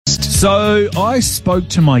So I spoke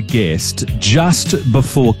to my guest just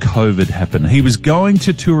before COVID happened. He was going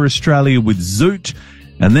to tour Australia with Zoot,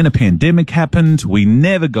 and then a pandemic happened. We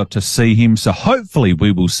never got to see him, so hopefully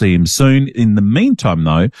we will see him soon. In the meantime,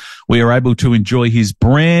 though, we are able to enjoy his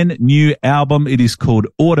brand new album. It is called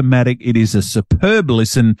Automatic. It is a superb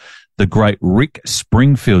listen. The great Rick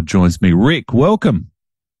Springfield joins me. Rick, welcome.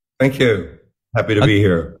 Thank you. Happy to be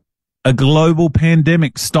here. A global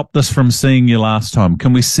pandemic stopped us from seeing you last time.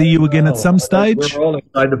 Can we see you again at some stage? We're all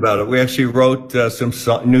excited about it. We actually wrote some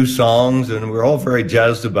new songs, and we're all very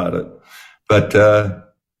jazzed about it. But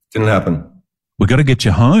didn't happen. We've got to get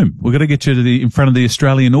you home. We've got to get you in front of the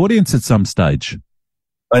Australian audience at some stage.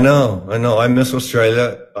 I know. I miss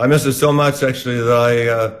Australia. I miss it so much, actually,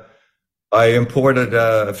 that I imported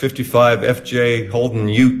a 55 FJ Holden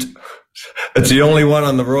Ute. It's the only one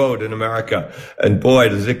on the road in America. And boy,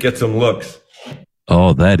 does it get some looks.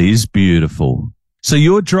 Oh, that is beautiful. So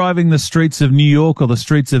you're driving the streets of New York or the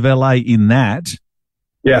streets of LA in that?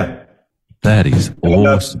 Yeah. That is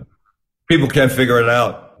awesome. People can't figure it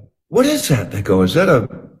out. What is that? They go, is that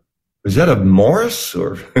a Morris?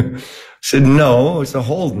 Or I said, no, it's a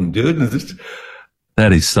Holden, dude.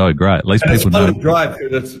 That is so great. At least people know. It's fun to drive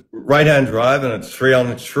because it's right-hand drive and it's 3 on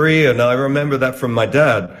the tree. And I remember that from my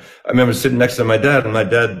dad. I remember sitting next to my dad and my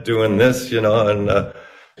dad doing this, and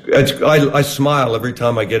I smile every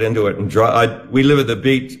time I get into it and drive. We live at the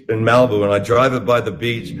beach in Malibu and I drive it by the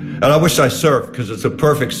beach. And I wish I surfed because it's a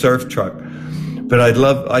perfect surf truck. But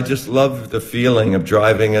I just love the feeling of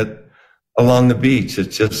driving it along the beach.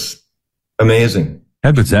 It's just amazing.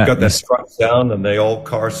 How good's that? Got that truck sound and the old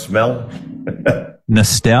car smell.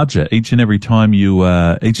 Nostalgia each and every time you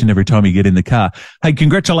get in the car. Hey,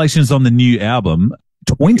 congratulations on the new album.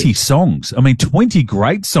 20 songs. I mean, 20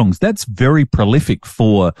 great songs. That's very prolific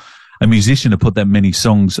for a musician to put that many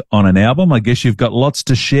songs on an album. I guess you've got lots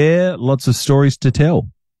to share, lots of stories to tell.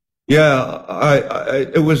 Yeah,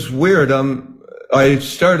 it was weird. I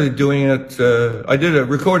started doing it.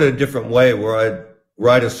 Recorded a different way where I'd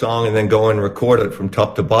write a song and then go and record it from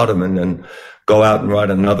top to bottom and then go out and write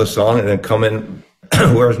another song and then come in.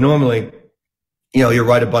 Whereas normally, you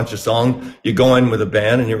write a bunch of songs, you go in with a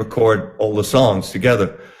band and you record all the songs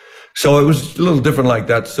together. So it was a little different like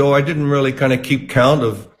that. So I didn't really kind of keep count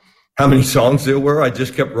of how many songs there were. I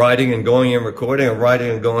just kept writing and going and recording and writing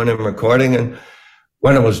and going and recording. And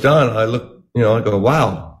when it was done, I looked, I go,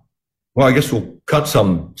 wow. Well, I guess we'll cut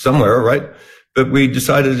somewhere, right? But we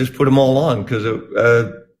decided to just put them all on because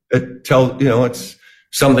it's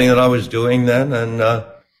something that I was doing then. And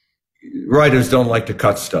writers don't like to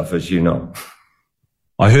cut stuff, as you know.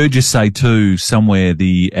 I heard you say too somewhere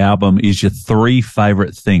the album is your 3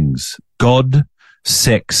 favorite things: God,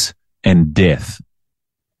 sex, and death.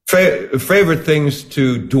 Favorite things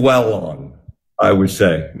to dwell on, I would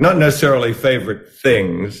say. Not necessarily favorite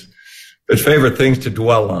things, but favorite things to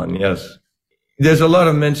dwell on, yes. There's a lot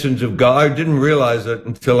of mentions of God. I didn't realize it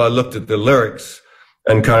until I looked at the lyrics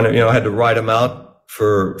and kind of, I had to write them out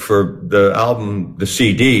for the album, the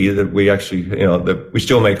CD that we actually, that we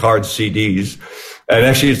still make hard CDs. And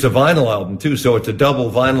actually it's a vinyl album too. So it's a double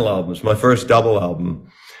vinyl album. It's my first double album.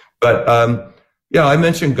 But, I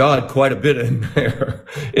mentioned God quite a bit in there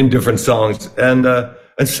in different songs. And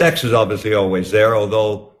sex is obviously always there,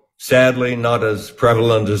 although sadly not as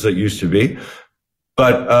prevalent as it used to be.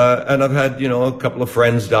 But, and I've had, a couple of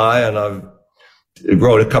friends die and I've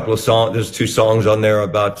wrote a couple of songs. There's 2 songs on there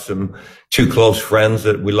about some 2 close friends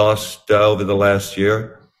that we lost over the last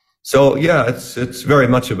year. So yeah, it's very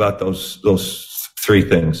much about those 3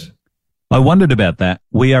 things. I wondered about that.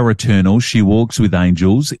 We Are Eternal, She Walks with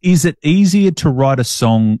Angels. Is it easier to write a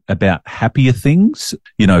song about happier things,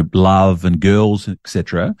 love and girls,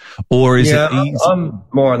 etc., or is it easy? I'm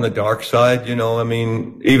more on the dark side.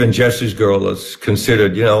 Even Jessie's Girl is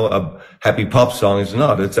considered, a happy pop song. It's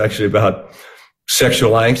not. It's actually about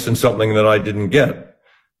sexual angst and something that I didn't get.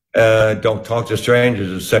 Don't Talk to Strangers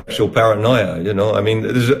is sexual paranoia.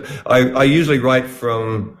 I usually write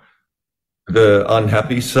from the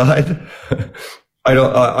unhappy side.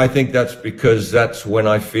 I think that's because that's when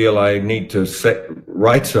I feel I need to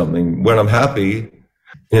write something. When I'm happy,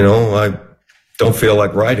 I don't feel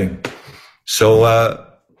like writing. So,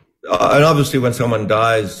 and obviously when someone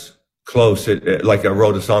dies close, like I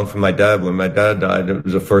wrote a song for my dad when my dad died. It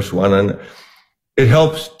was the first one, and it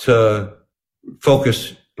helps to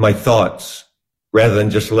focus my thoughts rather than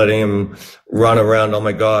just letting him run around. Oh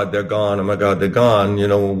my God, they're gone. Oh my God, they're gone.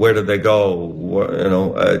 Where did they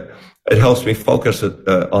go? It helps me focus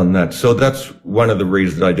on that. So that's one of the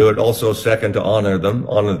reasons I do it. Also, second, to honor them,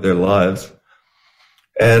 honor their lives.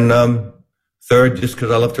 And third, just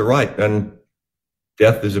because I love to write. And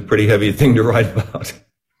death is a pretty heavy thing to write about.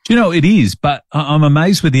 You know, it is, but I'm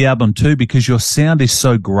amazed with the album too, because your sound is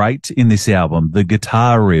so great in this album. The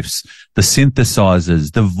guitar riffs, the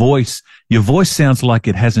synthesizers, the voice, your voice sounds like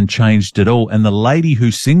it hasn't changed at all. And the lady who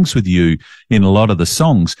sings with you in a lot of the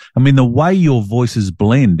songs, I mean, the way your voices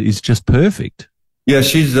blend is just perfect. Yeah,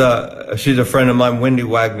 she's a friend of mine, Wendy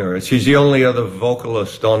Wagner. She's the only other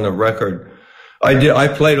vocalist on the record. I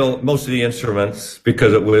played most of the instruments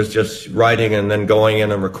because it was just writing and then going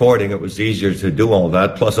in and recording. It was easier to do all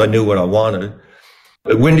that. Plus, I knew what I wanted.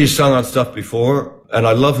 But Wendy sung on stuff before, and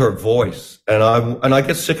I love her voice. And I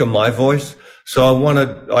get sick of my voice, so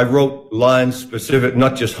I wrote lines specific,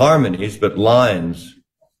 not just harmonies, but lines,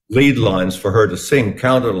 lead lines for her to sing,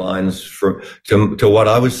 counter lines to what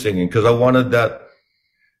I was singing, because I wanted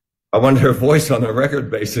her voice on the record,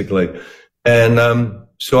 basically. And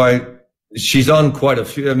she's on quite a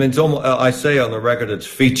few. I mean, it's almost, I say on the record, it's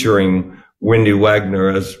featuring Wendy Wagner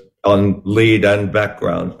as on lead and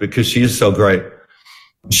background, because she is so great.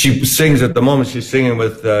 She sings at the moment. She's singing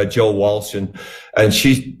with Joe Walsh, and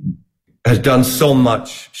she has done so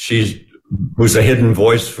much. She was a hidden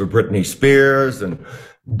voice for Britney Spears and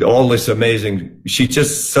all this amazing. She's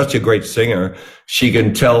just such a great singer. She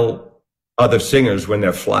can tell other singers when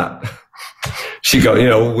they're flat. She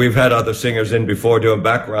goes, we've had other singers in before doing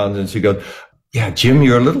backgrounds, and she goes, yeah, Jim,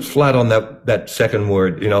 you're a little flat on that second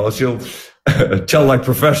word. She'll tell like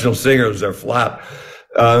professional singers they're flat.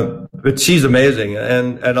 But she's amazing,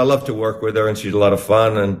 and I love to work with her, and she's a lot of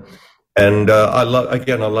fun, and I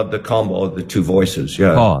love the combo of the two voices.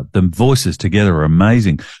 Yeah. Oh, the voices together are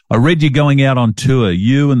amazing. I read you going out on tour,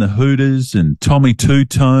 you and the Hooters and Tommy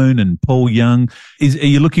Two-Tone and Paul Young. Are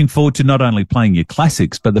you looking forward to not only playing your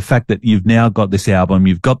classics, but the fact that you've now got this album,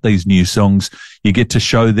 you've got these new songs, you get to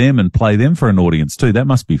show them and play them for an audience too? That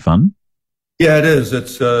must be fun. Yeah, it is.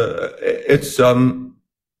 It's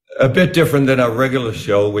a bit different than our regular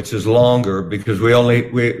show, which is longer because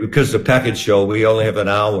because the package show, we only have an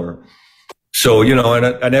hour. So,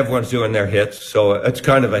 and everyone's doing their hits. So it's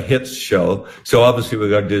kind of a hits show. So obviously we're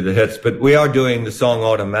going to do the hits, but we are doing the song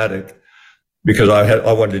Automatic because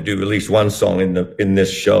I wanted to do at least one song in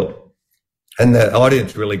this show. And the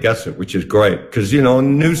audience really gets it, which is great. Cause, a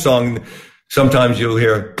new song, sometimes you'll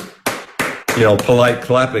hear, polite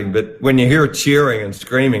clapping, but when you hear cheering and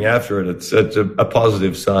screaming after it, it's a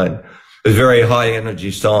positive sign. It's a very high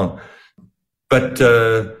energy song. But,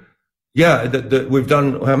 we've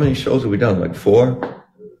done, how many shows have we done? Like 4?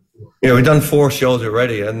 Yeah, we've done 4 shows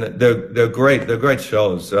already, and they're great. They're great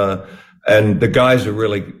shows. And the guys are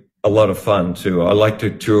really a lot of fun too. I like to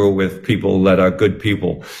tour with people that are good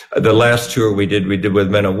people. The last tour we did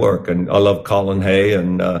with Men at Work, and I love Colin Hay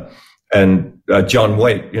and John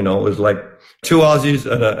Waite. It was like 2 Aussies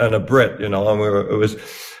and a Brit, and it was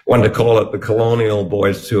wanted to call it the Colonial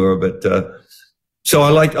Boys tour, but so I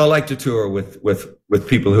like to tour with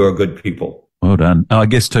people who are good people. Well done. I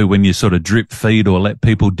guess too, when you sort of drip feed or let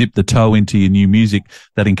people dip the toe into your new music,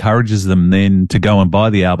 that encourages them then to go and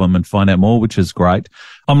buy the album and find out more, which is great.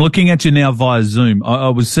 I'm looking at you now via Zoom. I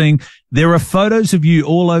was seeing there are photos of you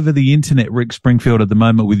all over the internet, Rick Springfield, at the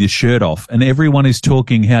moment with your shirt off, and everyone is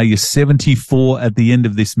talking how you're 74 at the end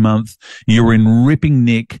of this month. You're in ripping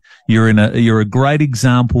nick. You're a great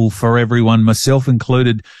example for everyone, myself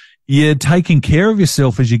included. You're taking care of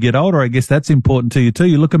yourself as you get older. I guess that's important to you too.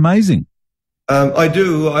 You look amazing. I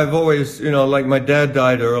do. I've always, like my dad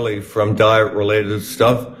died early from diet-related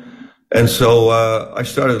stuff. And so I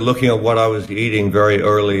started looking at what I was eating very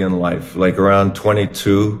early in life, like around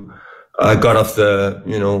 22. I got off the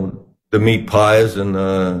meat pies, and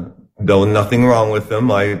though nothing wrong with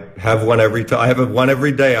them. I have one every time. I have one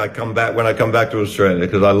every day when I come back to Australia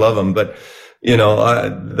because I love them. But,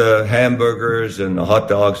 the hamburgers and the hot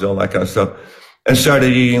dogs and all that kind of stuff, and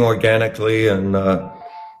started eating organically. And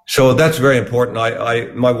so that's very important.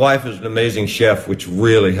 My wife is an amazing chef, which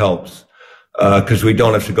really helps. Cause we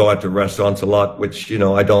don't have to go out to restaurants a lot, which,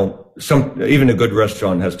 I don't, even a good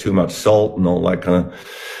restaurant has too much salt and all that kind of,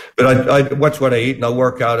 but I watch what I eat, and I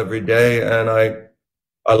work out every day, and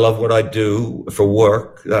I love what I do for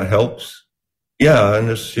work. That helps. Yeah. And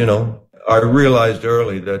just, I realized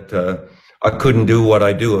early that, I couldn't do what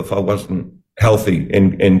I do if I wasn't healthy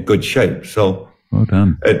in good shape. So, well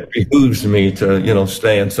done. It behooves me to,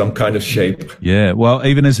 stay in some kind of shape. Yeah. Well,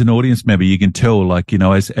 even as an audience member, you can tell, like,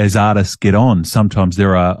 as artists get on, sometimes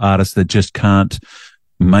there are artists that just can't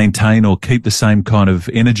maintain or keep the same kind of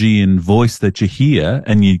energy and voice that you hear,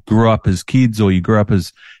 and you grew up as kids or you grew up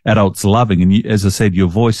as adults loving. And as I said, your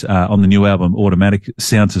voice on the new album, Automatic,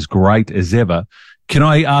 sounds as great as ever. Can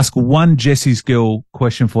I ask one Jessie's Girl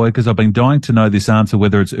question for you? Because I've been dying to know this answer,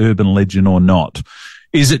 whether it's urban legend or not.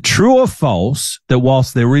 Is it true or false that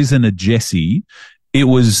whilst there isn't a Jessie, it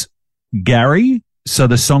was Gary? So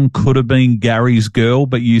the song could have been Gary's Girl,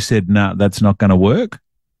 but you said, no, that's not going to work?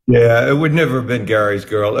 Yeah, it would never have been Gary's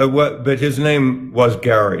Girl. But his name was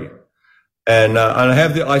Gary. And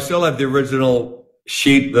I still have the original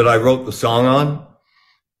sheet that I wrote the song on.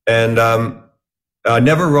 And I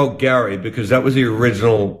never wrote Gary because that was the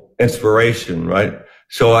original inspiration, right?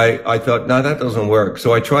 So I thought, no, that doesn't work.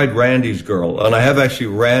 So I tried Randy's Girl, and I have actually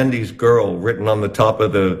Randy's Girl written on the top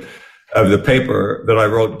of the paper that I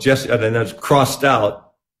wrote Jessie, and then it's crossed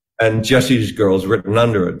out, and Jessie's Girl's written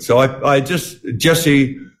under it. So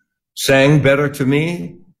Jessie sang better to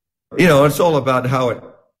me. You know, it's all about how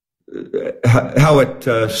it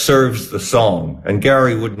serves the song, and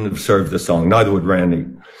Gary wouldn't have served the song. Neither would Randy.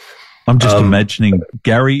 I'm just imagining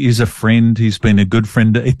Gary is a friend. He's been a good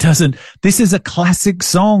friend. This is a classic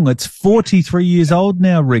song. It's 43 years old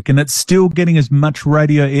now, Rick, and it's still getting as much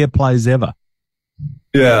radio airplay as ever.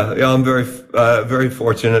 Yeah, I'm very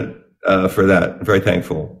fortunate for that. Very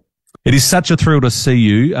thankful. It is such a thrill to see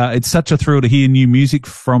you. It's such a thrill to hear new music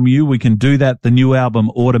from you. We can do that. The new album,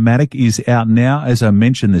 Automatic, is out now. As I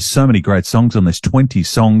mentioned, there's so many great songs on this, 20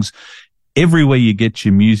 songs. Everywhere you get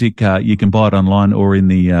your music, you can buy it online or in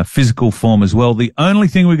the physical form as well. The only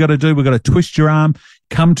thing we've got to do, we've got to twist your arm,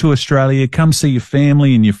 come to Australia, come see your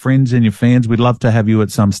family and your friends and your fans. We'd love to have you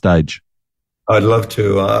at some stage. I'd love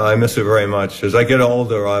to. I miss it very much. As I get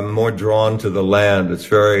older, I'm more drawn to the land. It's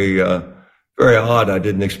very, very odd. I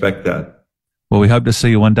didn't expect that. Well, we hope to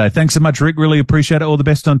see you one day. Thanks so much, Rick. Really appreciate it. All the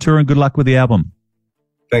best on tour and good luck with the album.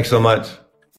 Thanks so much.